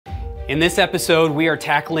In this episode, we are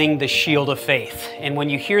tackling the shield of faith. And when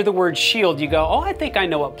you hear the word shield, you go, oh, I think I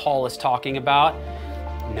know what Paul is talking about.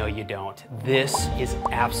 No, you don't. This is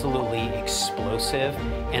absolutely explosive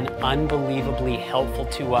and unbelievably helpful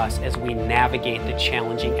to us as we navigate the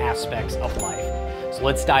challenging aspects of life. So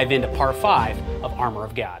let's dive into part 5 of Armor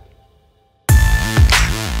of God.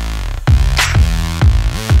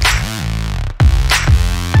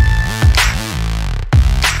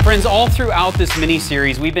 Friends, all throughout this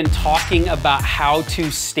mini-series, we've been talking about how to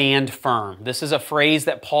stand firm. This is a phrase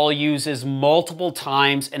that Paul uses multiple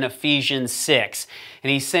times in Ephesians 6.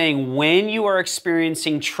 And he's saying when you are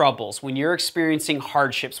experiencing troubles, when you're experiencing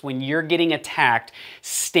hardships, when you're getting attacked,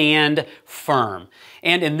 stand firm.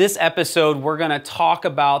 And in this episode, we're going to talk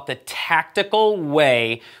about the tactical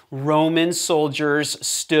way Roman soldiers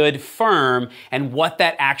stood firm and what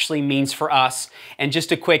that actually means for us. And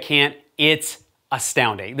just a quick hint, it's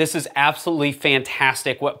astounding. This is absolutely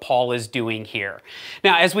fantastic what Paul is doing here.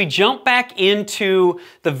 Now, as we jump back into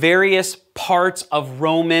the various parts of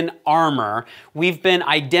Roman armor, we've been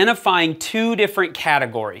identifying 2 different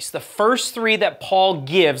categories. The first 3 that Paul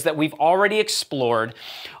gives that we've already explored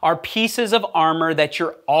are pieces of armor that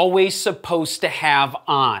you're always supposed to have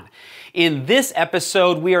on. In this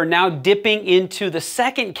episode, we are now dipping into the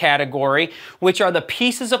second category, which are the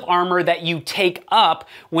pieces of armor that you take up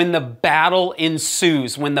when the battle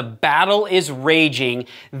ensues, when the battle is raging.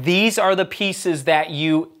 These are the pieces that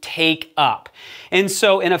you take up. And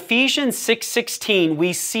so in Ephesians 6:16,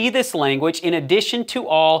 we see this language, in addition to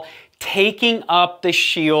all, taking up the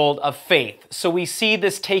shield of faith. So we see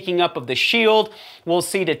this taking up of the shield. We'll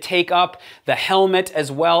see to take up the helmet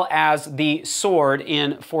as well as the sword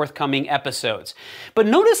in forthcoming episodes. But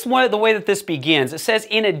notice the way that this begins. It says,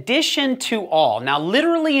 in addition to all. Now,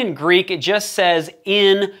 literally in Greek, it just says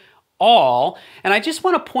in all. And I just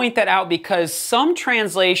want to point that out because some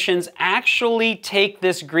translations actually take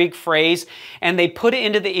this Greek phrase and they put it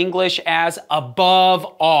into the English as above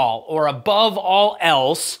all or above all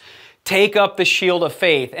else. Take up the shield of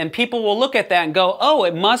faith. And people will look at that and go, oh,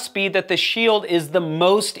 it must be that the shield is the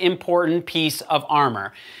most important piece of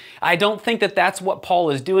armor. I don't think that that's what Paul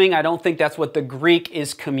is doing. I don't think that's what the Greek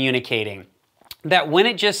is communicating. That when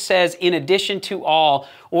it just says in addition to all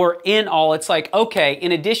or in all, it's like, okay,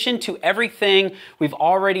 in addition to everything we've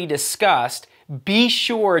already discussed, be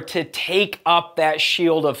sure to take up that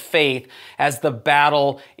shield of faith as the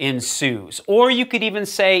battle ensues. Or you could even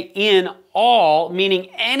say in all, meaning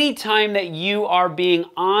anytime that you are being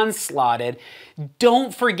onslaughted,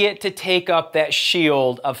 don't forget to take up that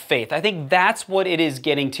shield of faith. I think that's what it is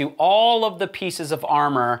getting to. All of the pieces of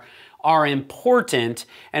armor are important,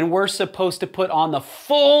 and we're supposed to put on the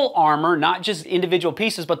full armor, not just individual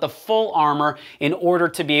pieces, but the full armor in order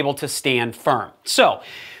to be able to stand firm. So,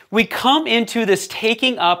 we come into this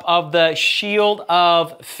taking up of the shield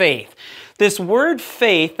of faith. This word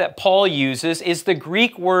faith that Paul uses is the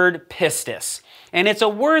Greek word pistis. And it's a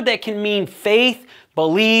word that can mean faith,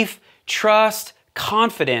 belief, trust,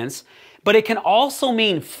 confidence, but it can also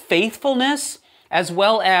mean faithfulness as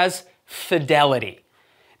well as fidelity.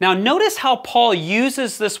 Now notice how Paul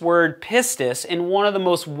uses this word pistis in one of the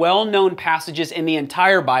most well-known passages in the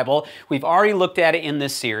entire Bible. We've already looked at it in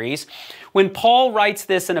this series. When Paul writes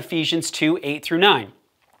this in Ephesians 2:8-9.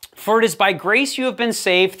 For it is by grace you have been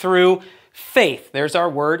saved through faith. There's our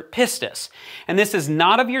word pistis. And this is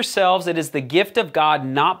not of yourselves, it is the gift of God,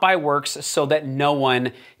 not by works, so that no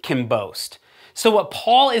one can boast. So what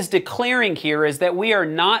Paul is declaring here is that we are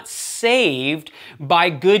not saved by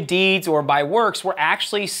good deeds or by works. We're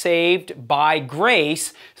actually saved by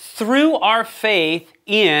grace through our faith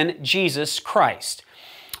in Jesus Christ.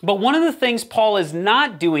 But one of the things Paul is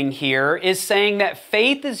not doing here is saying that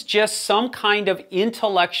faith is just some kind of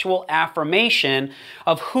intellectual affirmation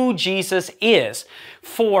of who Jesus is.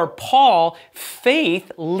 For Paul,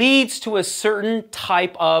 faith leads to a certain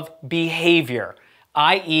type of behavior,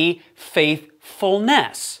 i.e.,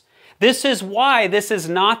 faithfulness. This is why this is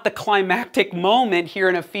not the climactic moment here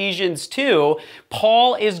in Ephesians 2.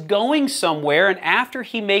 Paul is going somewhere, and after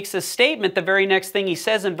he makes a statement, the very next thing he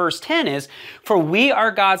says in verse 10 is, for we are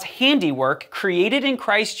God's handiwork, created in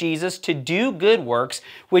Christ Jesus to do good works,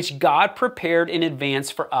 which God prepared in advance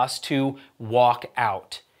for us to walk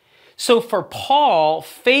out. So for Paul,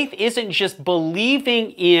 faith isn't just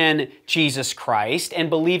believing in Jesus Christ and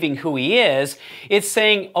believing who he is. It's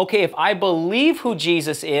saying, okay, if I believe who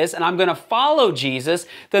Jesus is and I'm going to follow Jesus,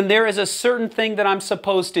 then there is a certain thing that I'm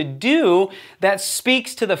supposed to do that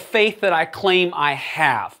speaks to the faith that I claim I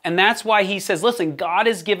have. And that's why he says, listen, God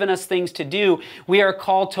has given us things to do. We are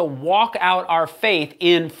called to walk out our faith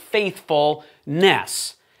in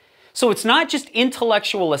faithfulness. So it's not just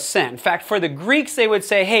intellectual assent. In fact, for the Greeks, they would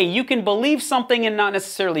say, hey, you can believe something and not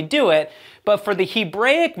necessarily do it. But for the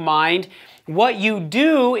Hebraic mind, what you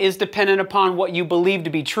do is dependent upon what you believe to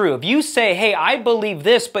be true. If you say, hey, I believe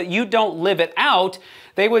this, but you don't live it out,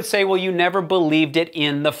 they would say, well, you never believed it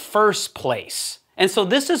in the first place. And so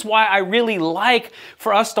this is why I really like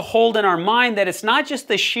for us to hold in our mind that it's not just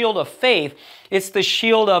the shield of faith, it's the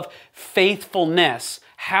shield of faithfulness.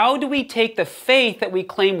 How do we take the faith that we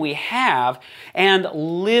claim we have and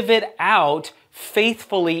live it out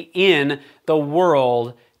faithfully in the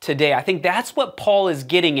world today? I think that's what Paul is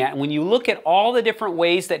getting at. When you look at all the different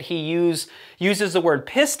ways that he uses the word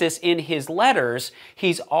pistis in his letters,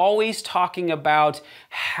 he's always talking about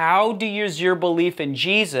how does your belief in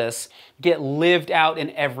Jesus get lived out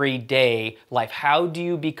in everyday life? How do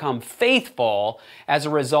you become faithful as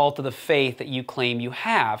a result of the faith that you claim you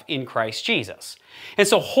have in Christ Jesus? And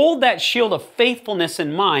so hold that shield of faithfulness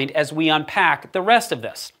in mind as we unpack the rest of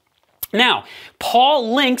this. Now,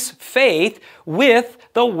 Paul links faith with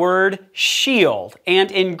the word shield.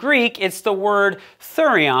 And in Greek, it's the word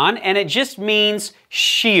thurion, and it just means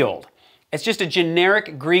shield. It's just a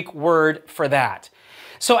generic Greek word for that.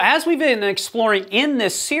 So as we've been exploring in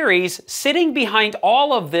this series, sitting behind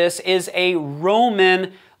all of this is a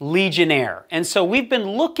Roman legionnaire. And so we've been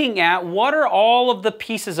looking at what are all of the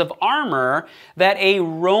pieces of armor that a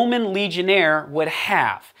Roman legionnaire would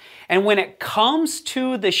have. And when it comes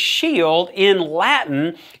to the shield, in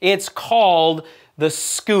Latin, it's called the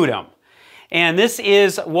scutum. And this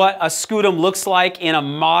is what a scutum looks like in a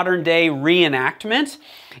modern day reenactment.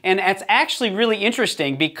 And it's actually really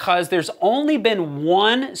interesting because there's only been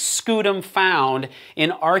one scutum found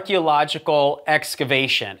in archaeological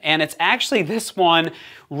excavation. And it's actually this one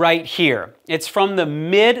right here. It's from the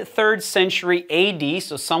mid-3rd century AD,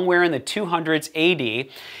 so somewhere in the 200s AD.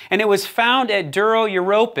 And it was found at Duro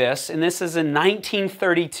Europus, and this is in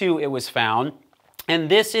 1932 it was found. And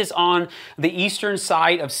this is on the eastern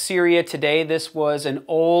side of Syria today. This was an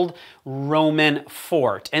old Roman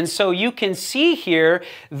fort. And so you can see here,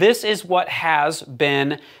 this is what has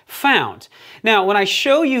been found. Now, when I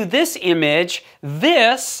show you this image,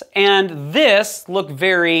 this and this look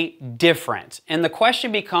very different. And the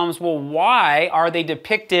question becomes, well, why are they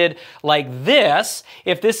depicted like this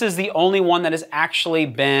if this is the only one that has actually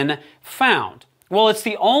been found? Well, it's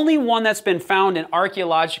the only one that's been found in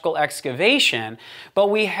archaeological excavation, but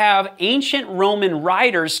we have ancient Roman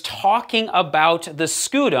writers talking about the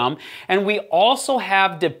scutum, and we also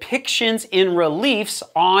have depictions in reliefs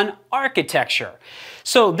on architecture.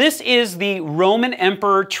 So this is the Roman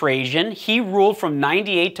Emperor Trajan. He ruled from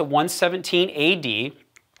 98 to 117 AD,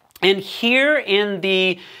 and here in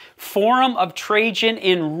the Forum of Trajan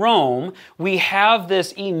in Rome, we have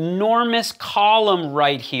this enormous column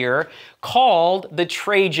right here called the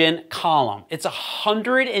Trajan Column. It's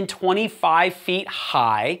 125 feet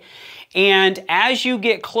high, and as you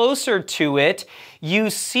get closer to it,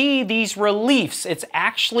 you see these reliefs. It's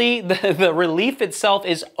actually, the relief itself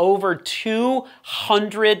is over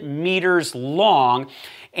 200 meters long,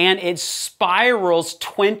 and it spirals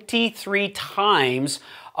 23 times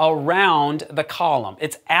around the column.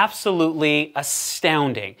 It's absolutely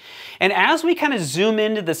astounding. And as we kind of zoom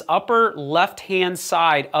into this upper left-hand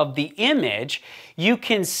side of the image, you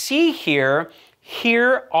can see here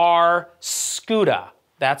are scuta.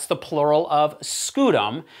 That's the plural of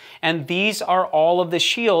scutum. And these are all of the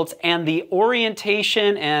shields, and the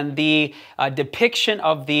orientation and the depiction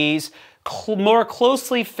of these more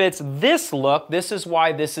closely fits this look. This is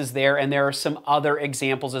why this is there, and there are some other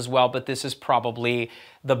examples as well, but this is probably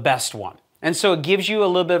the best one. And so it gives you a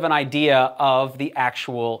little bit of an idea of the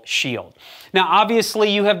actual shield. Now,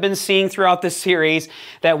 obviously, you have been seeing throughout this series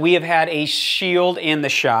that we have had a shield in the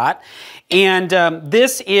shot. And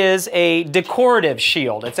this is a decorative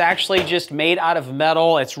shield. It's actually just made out of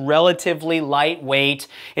metal. It's relatively lightweight.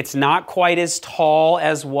 It's not quite as tall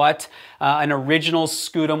as what an original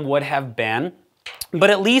scutum would have been, but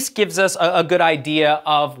at least gives us a good idea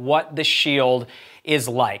of what the shield is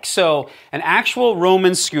like. So an actual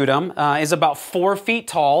Roman scutum is about 4 feet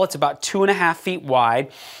tall. It's about 2.5 feet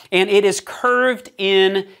wide, and it is curved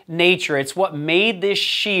in nature. It's what made this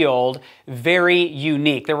shield very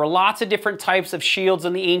unique. There were lots of different types of shields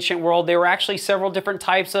in the ancient world. There were actually several different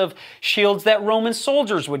types of shields that Roman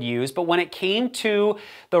soldiers would use, but when it came to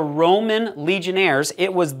the Roman legionnaires,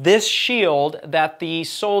 it was this shield that the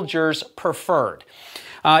soldiers preferred.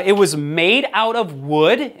 It was made out of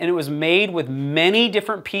wood, and it was made with many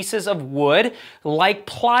different pieces of wood, like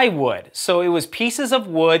plywood. So it was pieces of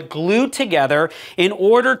wood glued together in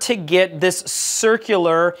order to get this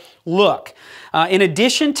circular look. In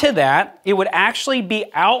addition to that, it would actually be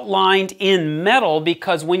outlined in metal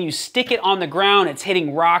because when you stick it on the ground, it's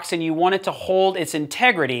hitting rocks and you want it to hold its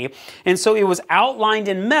integrity. And so it was outlined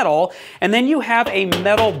in metal, and then you have a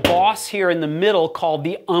metal boss here in the middle called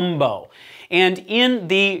the umbo. And in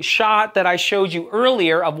the shot that I showed you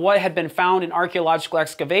earlier of what had been found in archaeological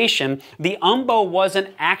excavation, the umbo wasn't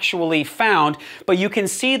actually found, but you can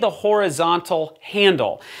see the horizontal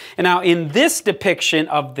handle. And now in this depiction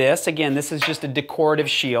of this, again, this is just a decorative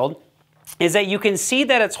shield, is that you can see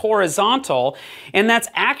that it's horizontal, and that's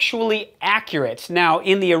actually accurate. Now,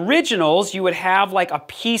 in the originals, you would have like a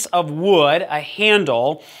piece of wood, a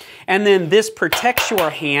handle, and then this protects your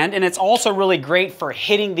hand, and it's also really great for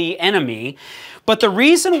hitting the enemy. But the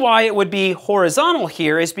reason why it would be horizontal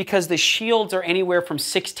here is because the shields are anywhere from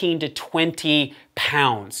 16 to 20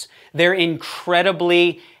 pounds. They're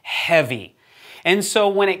incredibly heavy. And so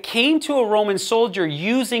when it came to a Roman soldier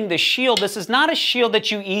using the shield, this is not a shield that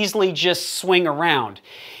you easily just swing around.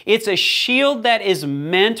 It's a shield that is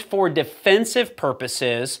meant for defensive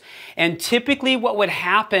purposes, and typically what would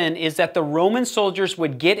happen is that the Roman soldiers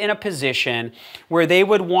would get in a position where they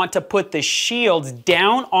would want to put the shields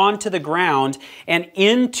down onto the ground and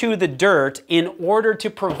into the dirt in order to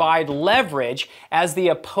provide leverage as the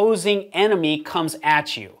opposing enemy comes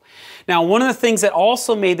at you. Now, one of the things that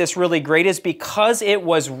also made this really great is because it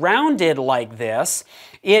was rounded like this,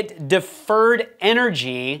 it deferred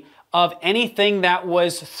energy of anything that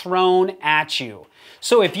was thrown at you.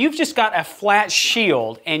 So if you've just got a flat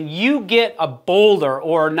shield and you get a boulder,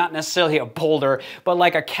 or not necessarily a boulder, but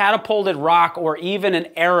like a catapulted rock or even an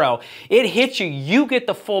arrow, it hits you, you get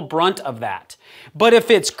the full brunt of that. But if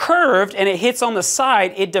it's curved and it hits on the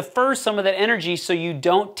side, it defers some of that energy so you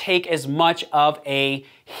don't take as much of a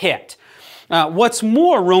hit. What's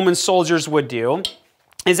more, Roman soldiers would do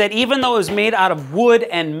is that even though it was made out of wood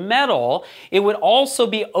and metal, it would also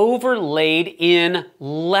be overlaid in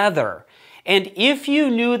leather. And if you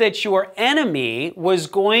knew that your enemy was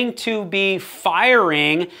going to be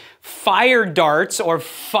firing fire darts or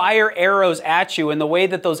fire arrows at you, and the way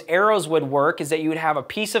that those arrows would work is that you would have a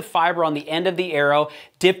piece of fiber on the end of the arrow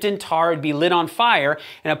dipped in tar, it'd be lit on fire,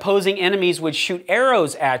 and opposing enemies would shoot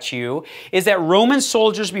arrows at you, is that Roman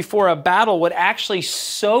soldiers before a battle would actually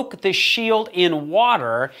soak the shield in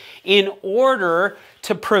water in order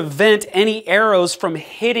to prevent any arrows from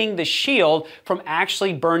hitting the shield from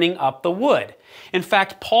actually burning up the wood. In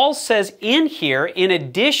fact, Paul says in here, in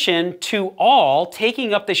addition to all,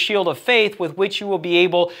 taking up the shield of faith with which you will be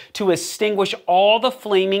able to extinguish all the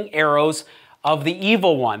flaming arrows of the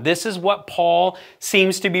evil one. This is what Paul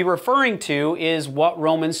seems to be referring to, is what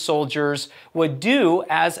Roman soldiers would do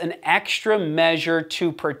as an extra measure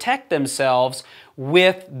to protect themselves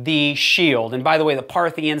with the shield. And by the way, the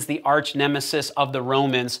Parthians, the arch nemesis of the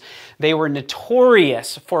Romans, they were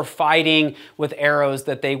notorious for fighting with arrows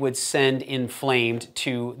that they would send inflamed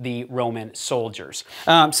to the Roman soldiers.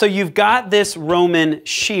 So you've got this Roman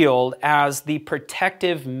shield as the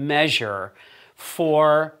protective measure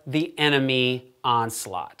for the enemy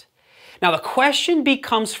onslaught. Now the question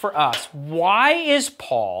becomes for us, why is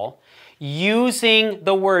Paul using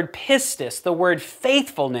the word pistis, the word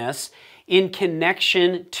faithfulness, in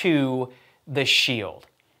connection to the shield?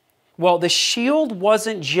 Well, the shield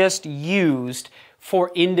wasn't just used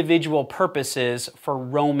for individual purposes for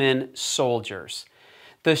Roman soldiers.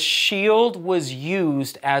 The shield was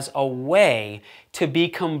used as a way to be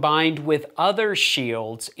combined with other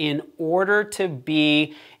shields in order to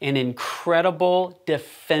be an incredible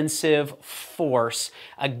defensive force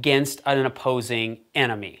against an opposing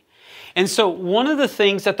enemy. And so one of the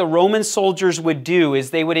things that the Roman soldiers would do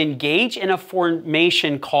is they would engage in a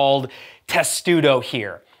formation called testudo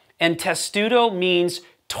here. And testudo means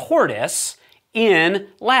tortoise in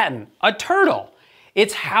Latin, a turtle.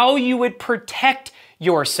 It's how you would protect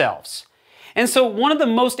yourselves. And so one of the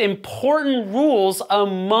most important rules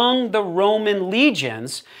among the Roman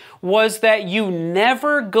legions was that you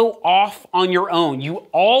never go off on your own. You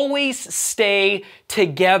always stay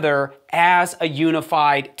together as a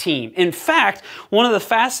unified team. In fact, one of the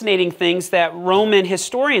fascinating things that Roman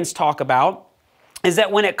historians talk about is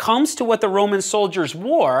that when it comes to what the Roman soldiers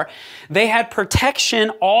wore, they had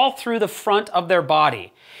protection all through the front of their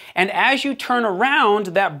body. And as you turn around,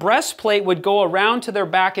 that breastplate would go around to their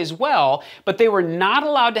back as well, but they were not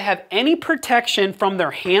allowed to have any protection from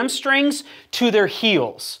their hamstrings to their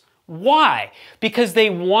heels. Why? Because they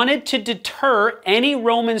wanted to deter any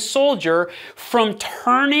Roman soldier from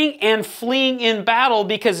turning and fleeing in battle,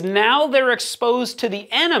 because now they're exposed to the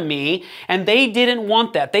enemy and they didn't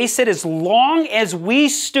want that. They said as long as we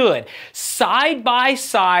stood side by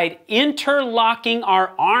side, interlocking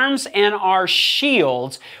our arms and our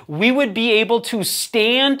shields, we would be able to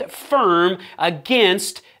stand firm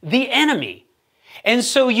against the enemy. And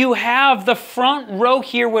so you have the front row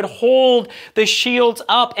here would hold the shields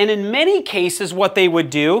up, and in many cases what they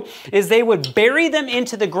would do is they would bury them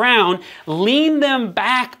into the ground, lean them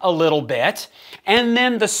back a little bit, and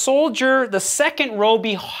then the soldier, the second row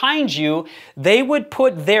behind you, they would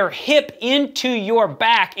put their hip into your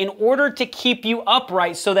back in order to keep you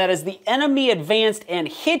upright, so that as the enemy advanced and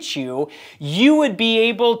hit you, you would be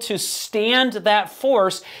able to stand that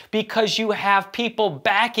force because you have people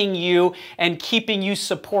backing you and keeping you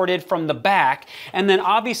supported from the back. And then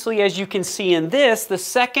obviously, as you can see in this, the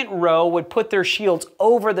second row would put their shields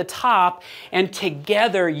over the top, and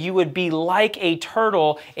together you would be like a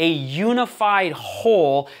turtle, a unified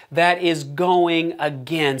whole that is going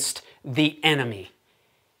against the enemy.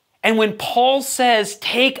 And when Paul says,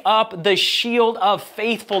 take up the shield of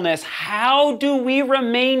faithfulness, how do we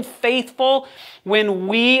remain faithful when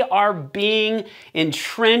we are being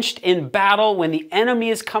entrenched in battle, when the enemy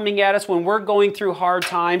is coming at us, when we're going through hard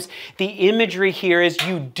times? The imagery here is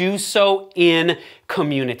you do so in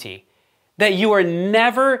community. That you are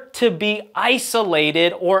never to be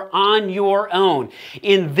isolated or on your own.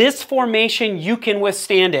 In this formation, you can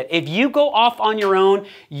withstand it. If you go off on your own,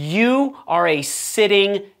 you are a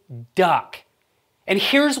sitting duck. And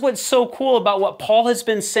here's what's so cool about what Paul has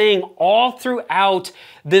been saying all throughout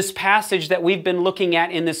this passage that we've been looking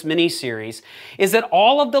at in this mini-series, is that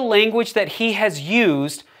all of the language that he has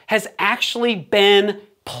used has actually been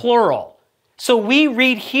plural. So we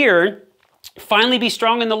read here, finally be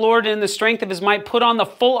strong in the Lord and in the strength of his might, put on the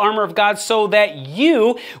full armor of God so that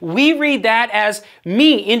you, we read that as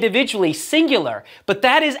me individually, singular, but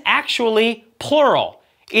that is actually plural.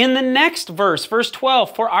 In the next verse, verse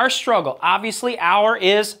 12, for our struggle, obviously our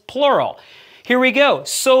is plural. Here we go.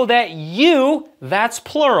 So that you, that's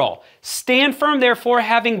plural. Stand firm, therefore,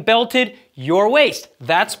 having belted your waist.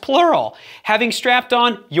 That's plural. Having strapped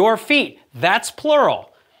on your feet. That's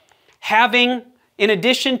plural. Having, in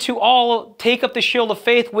addition to all, take up the shield of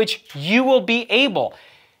faith, which you will be able.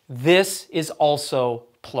 This is also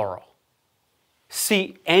plural.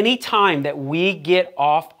 See, any time that we get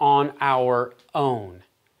off on our own,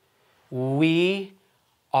 we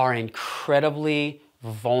are incredibly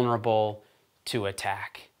vulnerable to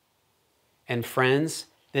attack. And friends,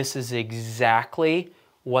 this is exactly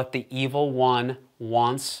what the evil one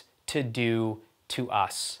wants to do to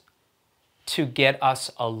us. To get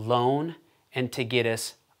us alone and to get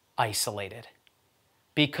us isolated.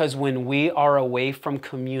 Because when we are away from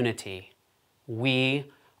community,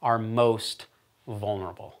 we are most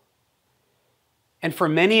vulnerable. And for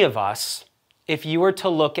many of us, if you were to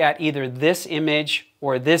look at either this image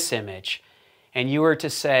or this image, and you were to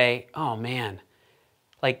say, oh man,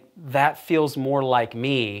 like that feels more like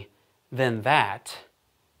me than that,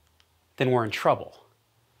 then we're in trouble.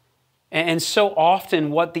 And so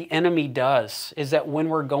often what the enemy does is that when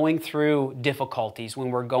we're going through difficulties,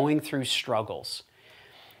 when we're going through struggles,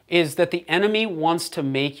 is that the enemy wants to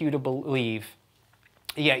make you to believe,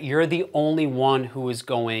 yeah, you're the only one who is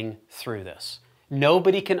going through this.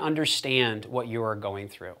 Nobody can understand what you are going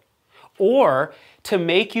through. Or to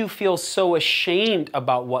make you feel so ashamed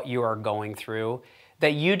about what you are going through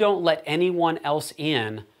that you don't let anyone else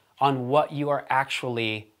in on what you are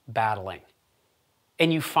actually battling.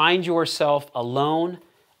 And you find yourself alone,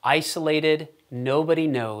 isolated, nobody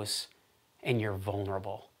knows, and you're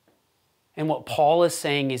vulnerable. And what Paul is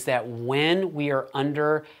saying is that when we are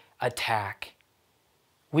under attack,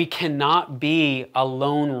 we cannot be a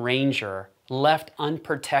lone ranger left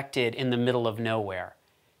unprotected in the middle of nowhere.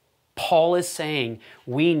 Paul is saying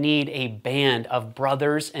we need a band of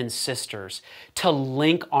brothers and sisters to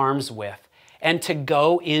link arms with and to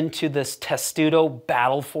go into this testudo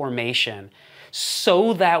battle formation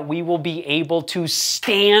so that we will be able to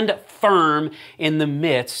stand firm in the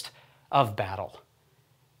midst of battle.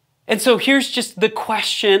 And so here's just the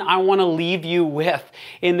question I want to leave you with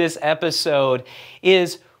in this episode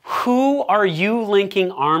is, who are you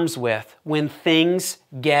linking arms with when things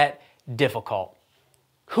get difficult?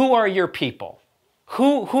 Who are your people?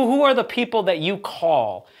 Who are the people that you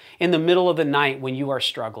call in the middle of the night when you are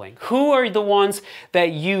struggling? Who are the ones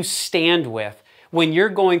that you stand with when you're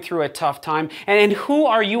going through a tough time? And who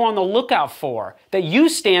are you on the lookout for that you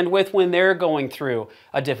stand with when they're going through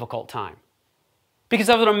a difficult time? Because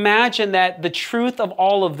I would imagine that the truth of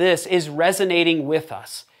all of this is resonating with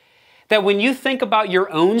us. That when you think about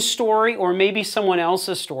your own story or maybe someone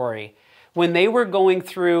else's story, when they were going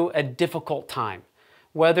through a difficult time,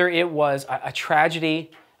 whether it was a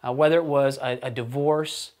tragedy, whether it was a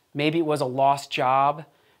divorce, maybe it was a lost job,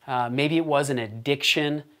 maybe it was an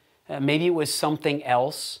addiction, maybe it was something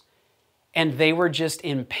else, and they were just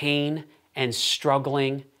in pain and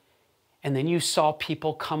struggling, and then you saw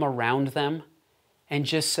people come around them and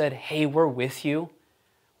just said, hey, we're with you.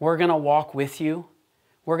 We're going to walk with you.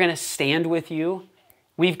 We're going to stand with you.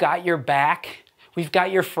 We've got your back. We've got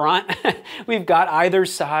your front. We've got either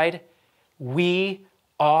side. We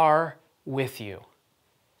are with you.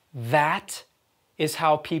 That is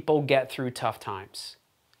how people get through tough times.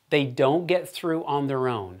 They don't get through on their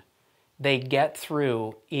own. They get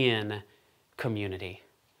through in community.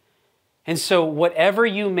 And so whatever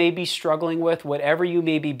you may be struggling with, whatever you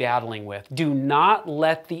may be battling with, do not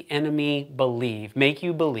let the enemy make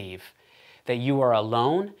you believe that you are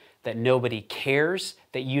alone, that nobody cares,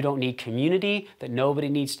 that you don't need community, that nobody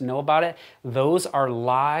needs to know about it. Those are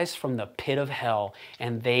lies from the pit of hell,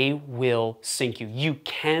 and they will sink you. You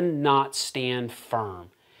cannot stand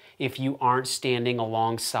firm if you aren't standing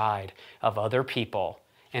alongside of other people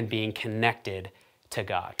and being connected to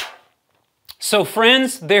God. So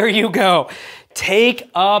friends, there you go.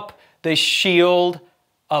 Take up the shield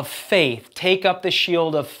of faith. Take up the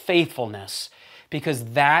shield of faithfulness, because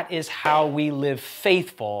that is how we live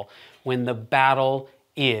faithful when the battle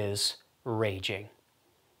is raging.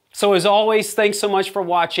 So as always, thanks so much for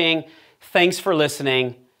watching. Thanks for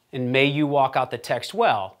listening, and may you walk out the text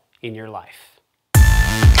well in your life.